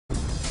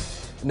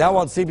Now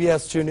on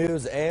CBS 2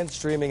 News and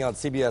streaming on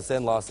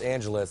CBSN Los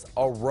Angeles,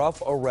 a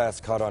rough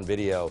arrest caught on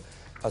video.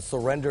 A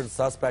surrendered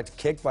suspect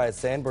kicked by a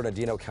San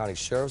Bernardino County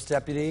Sheriff's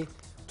deputy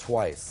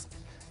twice.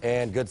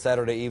 And good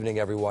Saturday evening,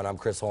 everyone. I'm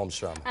Chris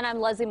Holmstrom. And I'm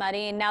Leslie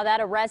Marin. Now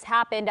that arrest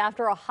happened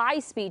after a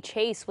high-speed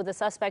chase with a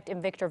suspect in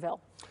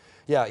Victorville.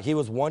 Yeah, he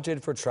was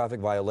wanted for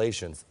traffic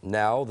violations.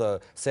 Now the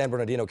San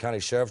Bernardino County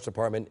Sheriff's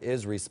Department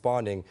is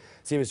responding.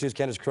 CBS News'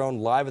 Candace Crone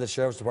live at the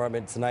Sheriff's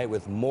Department tonight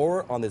with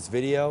more on this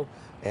video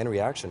and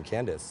reaction.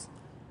 Candace.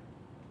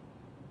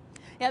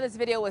 Yeah, this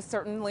video was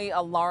certainly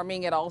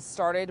alarming. It all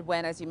started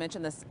when, as you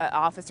mentioned, this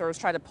officers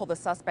tried to pull the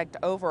suspect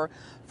over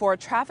for a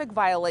traffic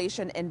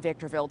violation in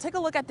Victorville. Take a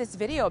look at this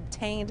video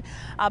obtained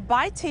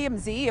by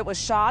TMZ. It was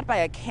shot by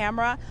a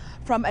camera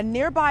from a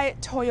nearby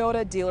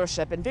Toyota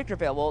dealership in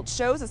Victorville. Well, it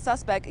shows a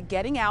suspect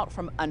getting out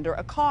from under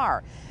a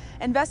car.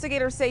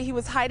 Investigators say he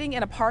was hiding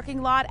in a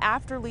parking lot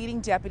after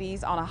leading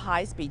deputies on a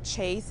high-speed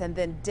chase and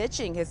then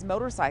ditching his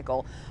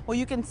motorcycle. Well,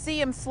 you can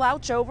see him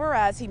slouch over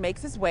as he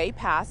makes his way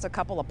past a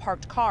couple of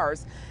parked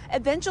cars.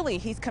 Eventually,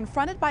 he's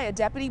confronted by a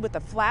deputy with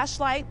a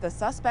flashlight. The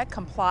suspect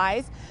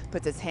complies,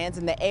 puts his hands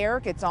in the air,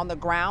 gets on the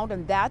ground,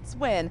 and that's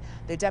when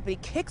the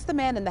deputy kicks the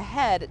man in the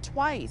head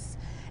twice.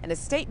 In a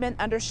statement,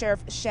 Under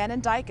Sheriff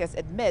Shannon Dykes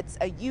admits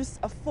a use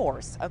of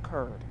force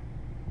occurred.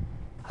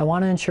 I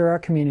want to ensure our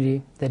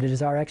community that it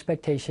is our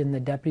expectation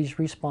that deputies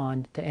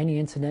respond to any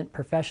incident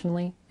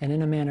professionally and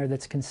in a manner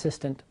that's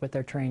consistent with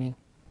their training.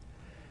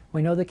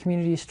 We know the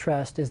community's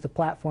trust is the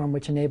platform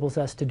which enables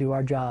us to do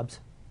our jobs.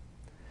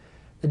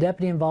 The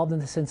deputy involved in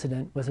this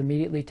incident was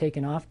immediately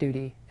taken off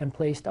duty and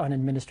placed on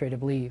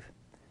administrative leave.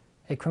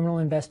 A criminal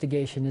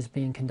investigation is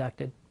being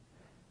conducted.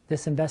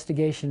 This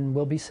investigation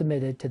will be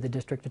submitted to the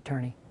district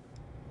attorney.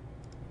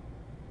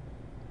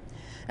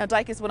 Now,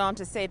 Dykes went on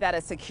to say that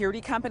a security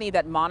company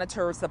that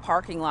monitors the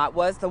parking lot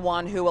was the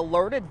one who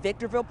alerted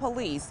Victorville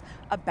police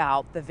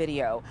about the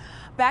video.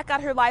 Back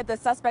out here live, the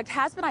suspect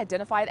has been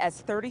identified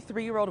as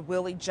 33-year-old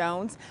Willie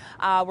Jones.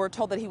 We're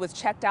told that he was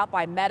checked out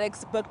by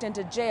medics, booked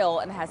into jail,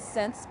 and has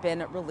since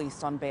been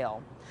released on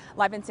bail.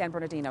 Live in San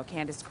Bernardino,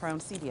 Candace Crone,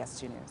 CBS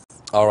 2 News.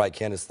 All right,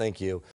 Candace, thank you.